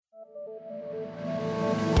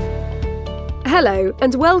Hello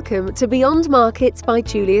and welcome to Beyond Markets by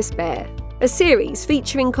Julius Baer, a series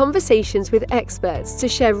featuring conversations with experts to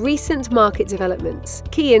share recent market developments,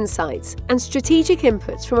 key insights, and strategic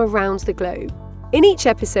inputs from around the globe. In each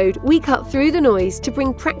episode, we cut through the noise to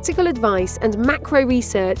bring practical advice and macro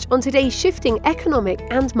research on today's shifting economic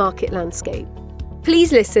and market landscape.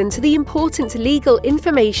 Please listen to the important legal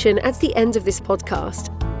information at the end of this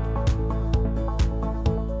podcast.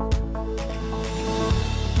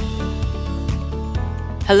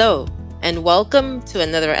 Hello, and welcome to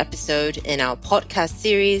another episode in our podcast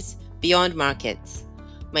series, Beyond Markets.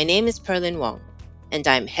 My name is Perlin Wong, and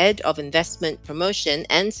I'm Head of Investment Promotion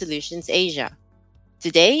and Solutions Asia.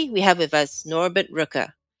 Today, we have with us Norbert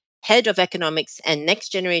Rucker, Head of Economics and Next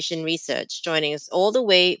Generation Research, joining us all the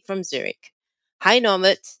way from Zurich. Hi,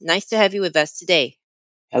 Norbert. Nice to have you with us today.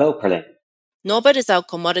 Hello, Perlin. Norbert is our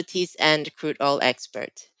commodities and crude oil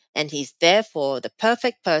expert, and he's therefore the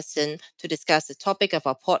perfect person to discuss the topic of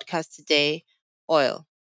our podcast today, oil.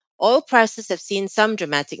 Oil prices have seen some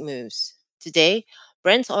dramatic moves. Today,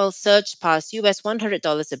 Brent oil surged past US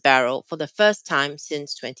 $100 a barrel for the first time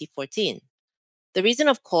since 2014. The reason,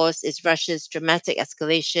 of course, is Russia's dramatic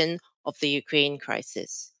escalation of the Ukraine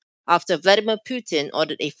crisis, after Vladimir Putin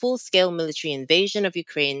ordered a full-scale military invasion of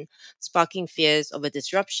Ukraine, sparking fears of a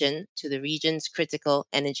disruption to the region's critical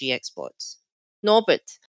energy exports.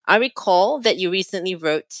 Norbert, I recall that you recently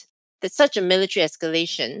wrote that such a military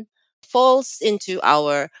escalation falls into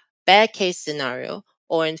our bear case scenario,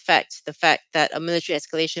 or in fact, the fact that a military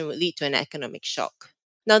escalation would lead to an economic shock.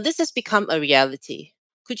 Now, this has become a reality.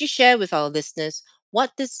 Could you share with our listeners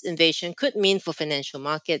what this invasion could mean for financial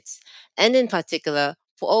markets, and in particular,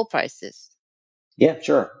 for oil prices? Yeah,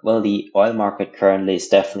 sure. Well, the oil market currently is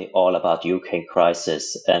definitely all about the Ukraine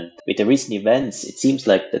crisis. And with the recent events, it seems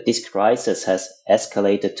like that this crisis has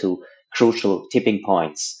escalated to crucial tipping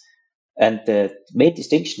points. And the main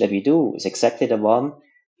distinction that we do is exactly the one.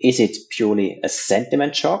 Is it purely a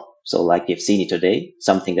sentiment shock? So like we've seen it today,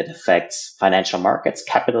 something that affects financial markets,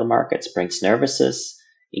 capital markets, brings nervousness,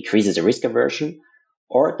 increases the risk aversion?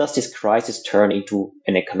 Or does this crisis turn into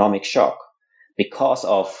an economic shock? Because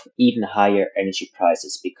of even higher energy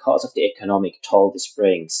prices, because of the economic toll this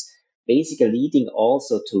brings, basically leading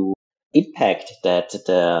also to impact that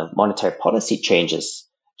the monetary policy changes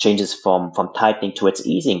from tightening towards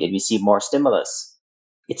easing, that we see more stimulus.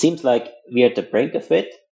 It seems like we are at the brink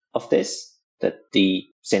of this, that the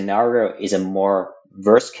scenario is a more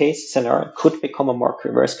worst case scenario, could become a more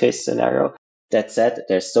worst case scenario. That said,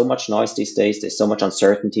 there's so much noise these days, there's so much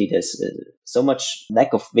uncertainty, there's so much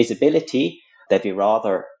lack of visibility that we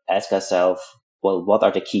rather ask ourselves, well, what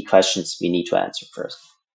are the key questions we need to answer first?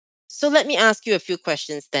 So let me ask you a few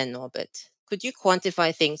questions then, Norbert. Could you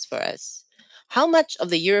quantify things for us? How much of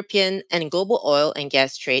the European and global oil and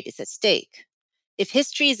gas trade is at stake? If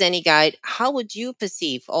history is any guide, how would you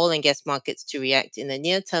perceive oil and gas markets to react in the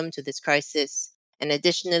near term to this crisis? And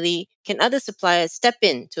additionally, can other suppliers step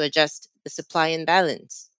in to adjust the supply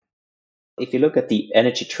imbalance? If you look at the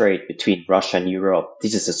energy trade between Russia and Europe,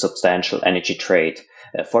 this is a substantial energy trade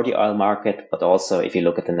for the oil market, but also if you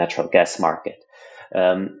look at the natural gas market.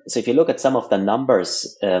 So if you look at some of the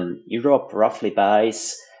numbers, Europe roughly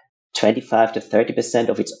buys 25 to 30%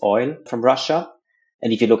 of its oil from Russia.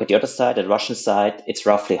 And if you look at the other side, the Russian side, it's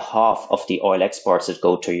roughly half of the oil exports that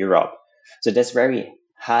go to Europe. So there's very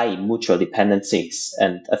high mutual dependencies.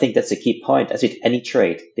 And I think that's a key point. As with any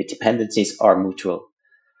trade, the dependencies are mutual.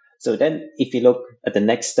 So then if you look at the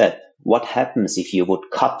next step, what happens if you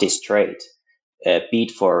would cut this trade, be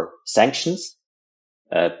it for sanctions,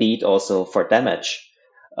 be it also for damage?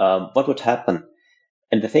 What would happen?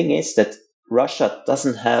 And the thing is that Russia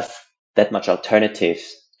doesn't have that much alternative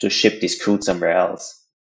to ship this crude somewhere else,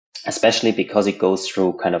 especially because it goes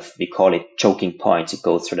through we call it choking points. It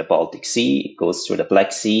goes through the Baltic Sea, it goes through the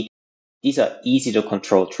Black Sea. These are easy to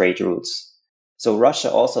control trade routes. So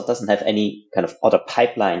Russia also doesn't have any kind of other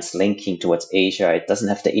pipelines linking towards Asia. It doesn't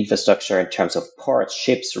have the infrastructure in terms of ports,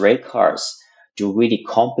 ships, rail cars to really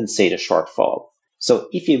compensate a shortfall. So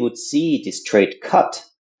if you would see this trade cut,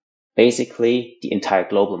 basically the entire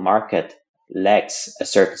global market lacks a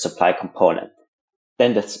certain supply component.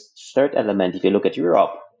 Then the third element, if you look at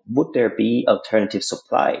Europe, would there be alternative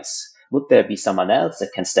supplies? Would there be someone else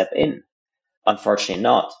that can step in? Unfortunately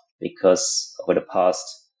not, because over the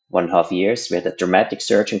past 1.5 years, we had a dramatic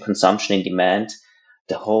surge in consumption and demand.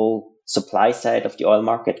 The whole supply side of the oil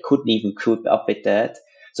market couldn't even keep up with that.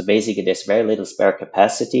 So basically, there's very little spare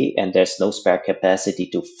capacity, and there's no spare capacity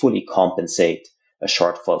to fully compensate a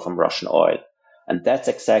shortfall from Russian oil. And that's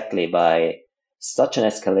exactly why such an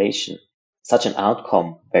escalation, such an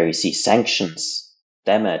outcome where you see sanctions,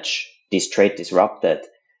 damage, this trade disrupted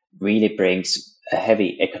really brings a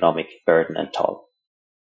heavy economic burden and toll.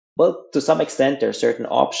 Well, to some extent, there are certain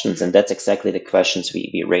options, and that's exactly the questions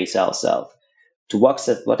we raise ourselves. To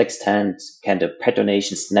what extent can the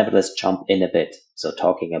petronations nevertheless jump in a bit? So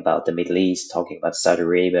talking about the Middle East, talking about Saudi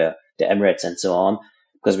Arabia, the Emirates, and so on.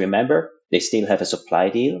 Because remember, they still have a supply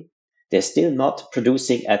deal. They're still not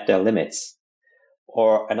producing at their limits.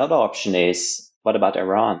 Or another option is, what about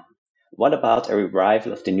Iran? What about a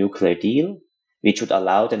revival of the nuclear deal, which would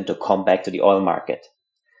allow them to come back to the oil market?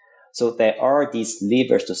 So there are these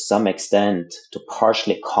levers to some extent to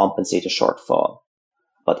partially compensate a shortfall.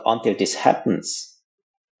 But until this happens,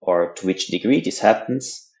 or to which degree this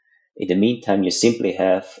happens, in the meantime, you simply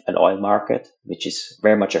have an oil market which is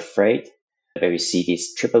very much afraid, where you see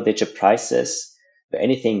these triple-digit prices, where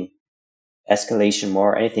anything escalation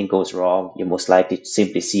more, anything goes wrong, you most likely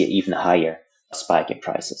simply see an even higher spike in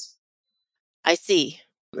prices. I see.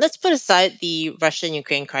 Let's put aside the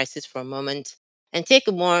Russian-Ukraine crisis for a moment and take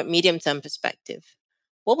a more medium-term perspective.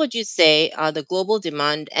 What would you say are the global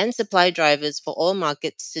demand and supply drivers for oil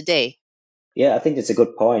markets today? Yeah, I think that's a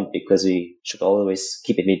good point because we should always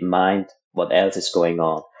keep in mind what else is going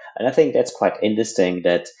on. And I think that's quite interesting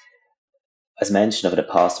that, as mentioned, over the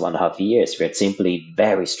past 1.5 years, we had simply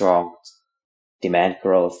very strong demand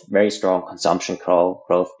growth, very strong consumption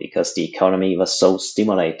growth because the economy was so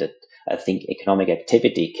stimulated. I think economic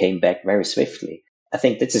activity came back very swiftly. I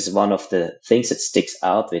think this is one of the things that sticks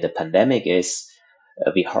out with the pandemic is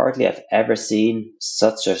we hardly have ever seen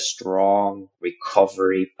such a strong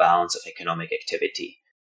recovery bounce of economic activity.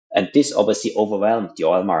 And this obviously overwhelmed the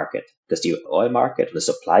oil market because the oil market, on the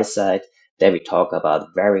supply side, there we talk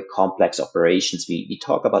about very complex operations. We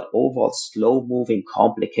talk about overall slow moving,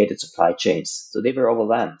 complicated supply chains. So they were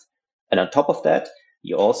overwhelmed. And on top of that,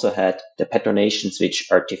 you also had the petronations which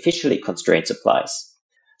artificially constrained supplies.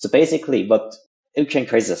 So basically, what Ukraine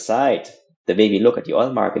crisis aside, the way we look at the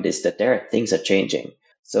oil market is that there things are changing.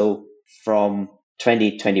 So from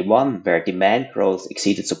 2021, where demand growth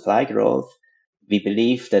exceeded supply growth, we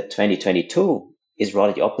believe that 2022 is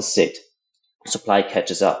rather the opposite. Supply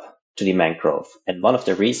catches up to demand growth. And one of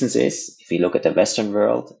the reasons is, if you look at the Western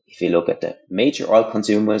world, if you look at the major oil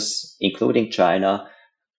consumers, including China,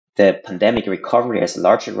 the pandemic recovery has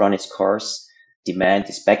largely run its course. Demand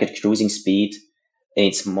is back at cruising speed.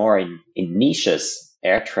 It's more in niches,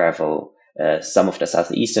 air travel, some of the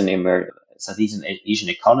Southeastern Asian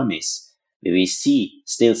economies, where we see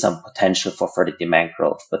still some potential for further demand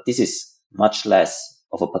growth. But this is much less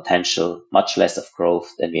of a potential, much less of growth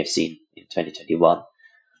than we have seen in 2021.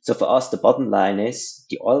 So for us, the bottom line is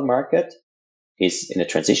the oil market is in a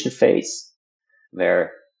transition phase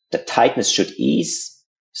where the tightness should ease,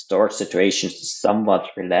 storage situations somewhat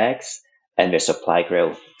relax, and where supply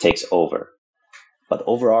growth takes over. But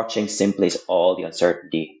overarching simply is all the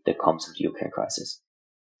uncertainty that comes with the Ukraine crisis.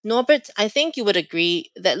 Norbert, I think you would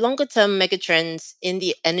agree that longer term megatrends in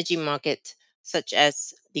the energy market, such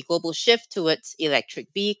as the global shift towards electric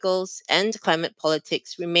vehicles and climate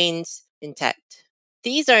politics, remains intact.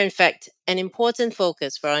 These are, in fact, an important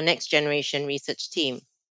focus for our next generation research team.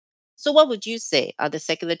 So, what would you say are the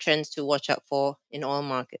secular trends to watch out for in oil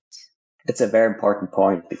markets? It's a very important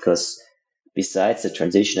point because besides the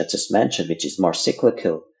transition I just mentioned, which is more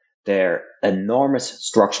cyclical, there are enormous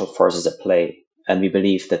structural forces at play. And we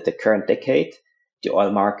believe that the current decade, the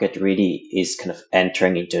oil market really is kind of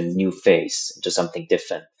entering into a new phase, into something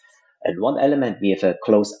different. And one element we have a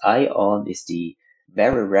close eye on is the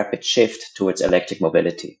very rapid shift towards electric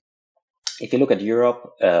mobility. If you look at Europe,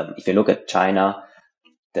 if you look at China,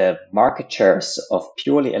 the market shares of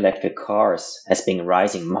purely electric cars has been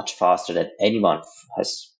rising much faster than anyone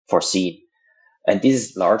has foreseen. And this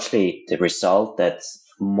is largely the result that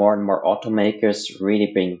more and more automakers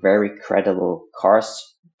really bring very credible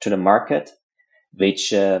cars to the market,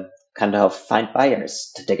 which kind of find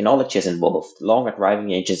buyers. The technology is involved, longer driving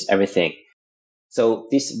ranges, everything. So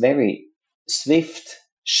this very swift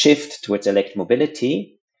shift towards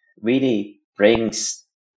electromobility really brings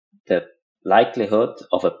the likelihood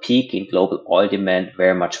of a peak in global oil demand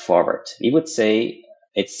very much forward. We would say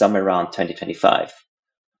it's somewhere around 2025.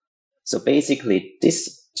 So basically,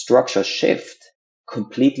 this structural shift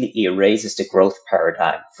completely erases the growth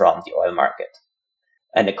paradigm from the oil market.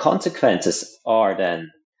 And the consequences are then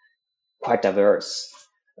quite diverse.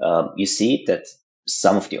 You see that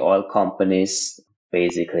some of the oil companies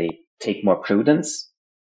basically take more prudence.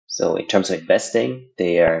 So in terms of investing,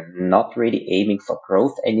 they are not really aiming for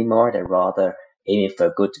growth anymore. They're rather aiming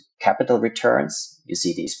for good capital returns. You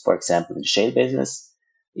see these, for example, in the shale business.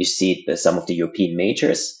 You see it with some of the European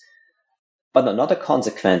majors. But another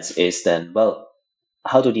consequence is then, well,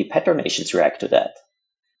 how do the petronations react to that?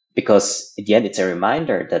 Because in the end, it's a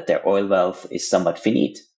reminder that their oil wealth is somewhat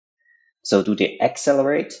finite. So do they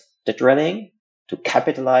accelerate the drilling to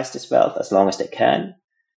capitalize this wealth as long as they can?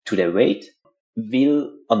 Do they wait?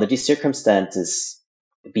 Will, under these circumstances,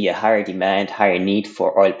 be a higher demand, higher need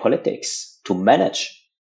for oil politics to manage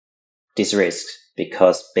these risks?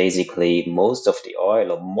 Because basically most of the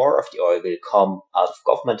oil or more of the oil will come out of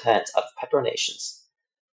government hands, out of petronations.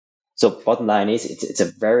 So bottom line is it's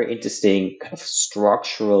a very interesting kind of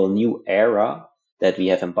structural new era that we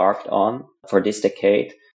have embarked on for this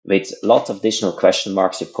decade, with lots of additional question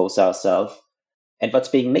marks to pose ourselves. And what's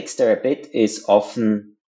being mixed there a bit is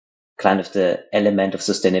often kind of the element of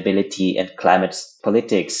sustainability and climate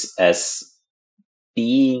politics as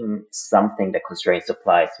being something that constrains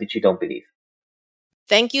supplies, which we don't believe.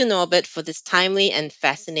 Thank you, Norbert, for this timely and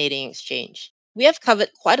fascinating exchange. We have covered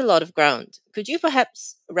quite a lot of ground. Could you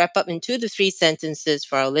perhaps wrap up in 2 to 3 sentences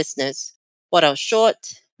for our listeners what our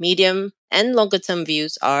short, medium, and longer-term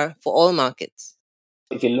views are for oil markets?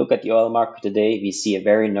 If you look at the oil market today, we see a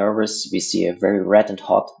very nervous, we see a very red and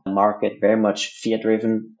hot market, very much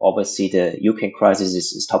fear-driven. Obviously, the Ukraine crisis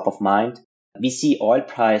is top of mind. We see oil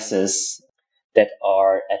prices that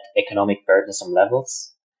are at economic burdensome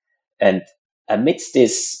levels. And amidst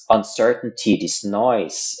this uncertainty, this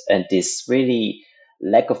noise, and this really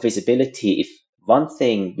lack of visibility, if one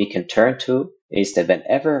thing we can turn to is that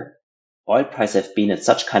whenever oil prices have been at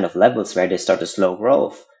such kind of levels where they start a slow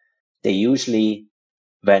growth, they usually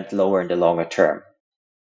went lower in the longer term.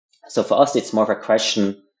 So for us, it's more of a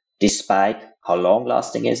question, despite how long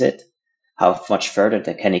lasting is it? How much further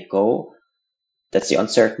can it go? That's the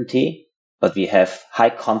uncertainty. But we have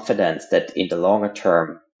high confidence that in the longer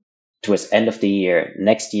term, towards the end of the year,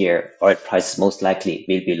 next year, oil prices most likely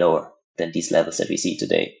will be lower than these levels that we see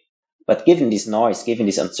today. But given this noise, given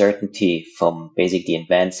this uncertainty from basically the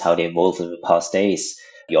events, how they evolved in the past days,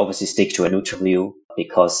 we obviously stick to a neutral view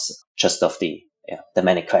because just of the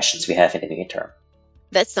many questions we have in the near term.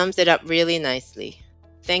 That sums it up really nicely.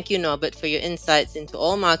 Thank you, Norbert, for your insights into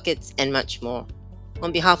oil markets and much more.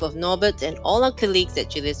 On behalf of Norbert and all our colleagues at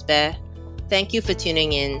Julius Baer, thank you for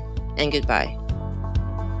tuning in, and goodbye.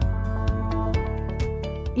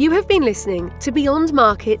 You have been listening to Beyond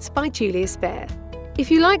Markets by Julius Baer.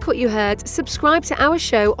 If you like what you heard, subscribe to our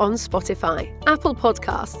show on Spotify, Apple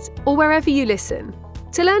Podcasts, or wherever you listen.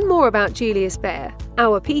 To learn more about Julius Baer,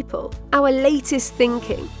 our people, our latest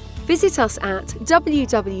thinking, visit us at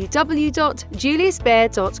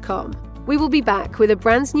www.juliusbaer.com. We will be back with a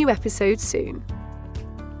brand new episode soon.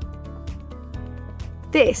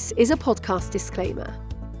 This is a podcast disclaimer.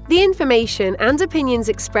 The information and opinions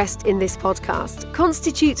expressed in this podcast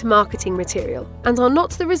constitute marketing material and are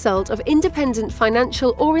not the result of independent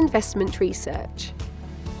financial or investment research.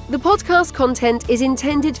 The podcast content is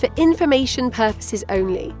intended for information purposes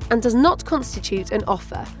only and does not constitute an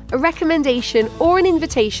offer, a recommendation, or an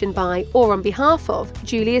invitation by or on behalf of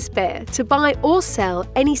Julius Baer to buy or sell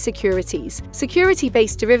any securities,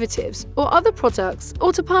 security-based derivatives, or other products,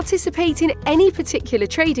 or to participate in any particular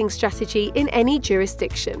trading strategy in any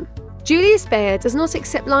jurisdiction. Julius Baer does not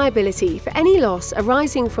accept liability for any loss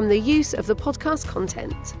arising from the use of the podcast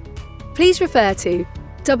content. Please refer to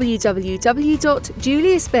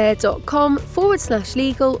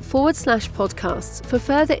www.juliusbaer.com/legal/podcasts for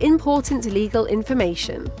further important legal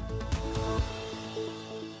information.